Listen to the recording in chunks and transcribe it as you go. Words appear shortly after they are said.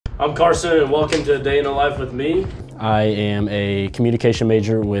I'm Carson, and welcome to A Day in the Life with me. I am a communication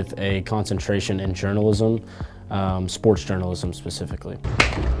major with a concentration in journalism, sports journalism specifically.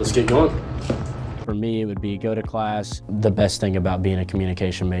 Let's get going. For me, it would be go to class. The best thing about being a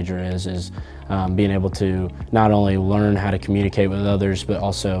communication major is being able to not only learn how to communicate with others, but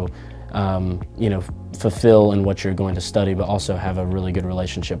also fulfill in what you're going to study, but also have a really good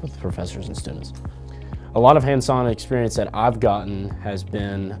relationship with professors and students. A lot of hands-on experience that I've gotten has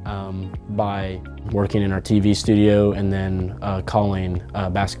been by working in our TV studio and then calling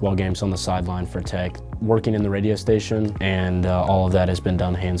basketball games on the sideline for Tech, working in the radio station, and all of that has been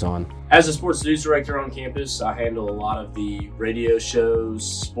done hands-on. As a sports news director on campus, I handle a lot of the radio shows,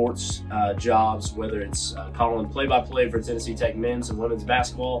 sports jobs, whether it's calling play-by-play for Tennessee Tech men's and women's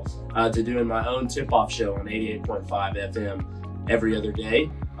basketball, to doing my own tip-off show on 88.5 FM every other day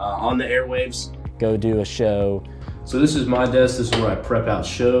on the airwaves. Go do a show. So this is my desk. This is where I prep out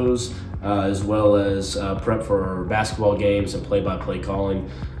shows, as well as prep for basketball games and play-by-play calling.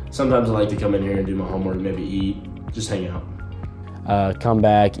 Sometimes I like to come in here and do my homework, maybe eat, just hang out. Come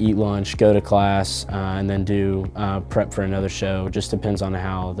back, eat lunch, go to class, and then do prep for another show. Just depends on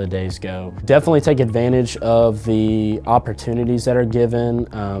how the days go. Definitely take advantage of the opportunities that are given,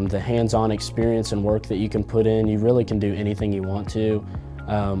 the hands-on experience and work that you can put in. You really can do anything you want to.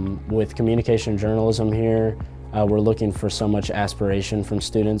 With communication journalism here, we're looking for so much aspiration from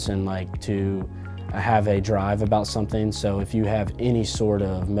students and to have a drive about something. So if you have any sort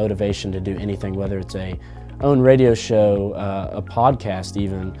of motivation to do anything, whether it's a own radio show, a podcast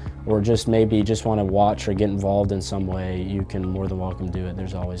even, or just maybe just want to watch or get involved in some way, you can more than welcome do it.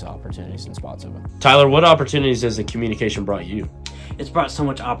 There's always opportunities and spots open. Tyler, what opportunities has the communication brought you? It's brought so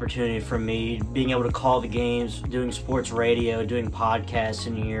much opportunity for me, being able to call the games, doing sports radio, doing podcasts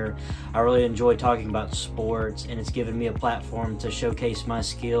in here. I really enjoy talking about sports, and it's given me a platform to showcase my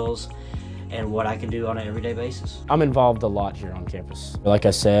skills and what I can do on an everyday basis. I'm involved a lot here on campus. Like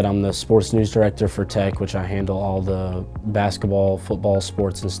I said, I'm the sports news director for Tech, which I handle all the basketball, football,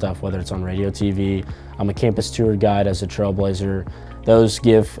 sports and stuff, whether it's on radio, TV. I'm a campus tour guide as a Trailblazer. Those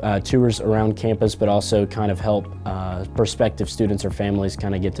give tours around campus, but also kind of help prospective students or families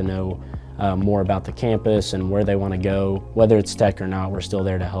kind of get to know more about the campus and where they want to go. Whether it's Tech or not, we're still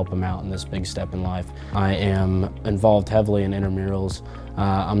there to help them out in this big step in life. I am involved heavily in intramurals.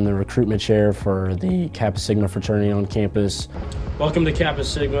 I'm the recruitment chair for the Kappa Sigma fraternity on campus. Welcome to Kappa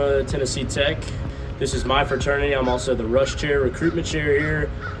Sigma, Tennessee Tech. This is my fraternity. I'm also the rush chair, recruitment chair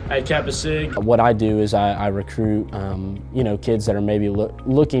here at Kappa Sig. What I do is I recruit kids that are maybe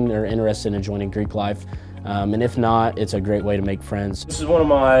looking or interested in joining Greek life. And if not, it's a great way to make friends. This is one of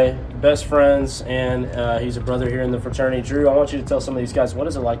my best friends, and he's a brother here in the fraternity. Drew, I want you to tell some of these guys, what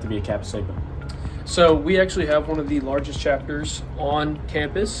is it like to be a Kappa Sigma? So we actually have one of the largest chapters on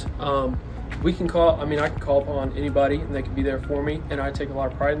campus. I can call upon anybody and they can be there for me, and I take a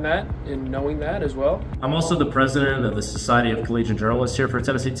lot of pride in that, in knowing that as well. I'm also the president of the Society of Collegiate Journalists here for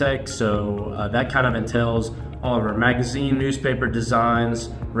Tennessee Tech, so that kind of entails all of our magazine, newspaper designs,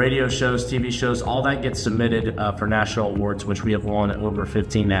 radio shows, TV shows, all that gets submitted for national awards, which we have won over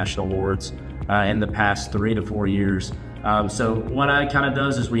 15 national awards in the past 3 to 4 years. So what I kind of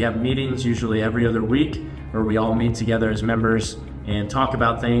does is we have meetings usually every other week where we all meet together as members and talk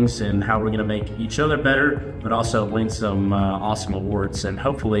about things and how we're going to make each other better, but also win some awesome awards. And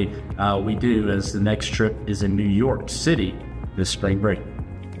hopefully we do, as the next trip is in New York City this spring break.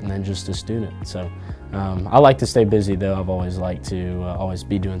 And then just a student. So I like to stay busy though. I've always liked to always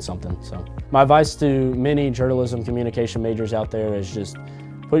be doing something. So my advice to many journalism communication majors out there is just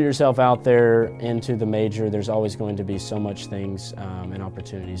put yourself out there into the major. There's always going to be so much things and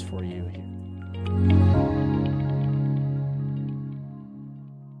opportunities for you here.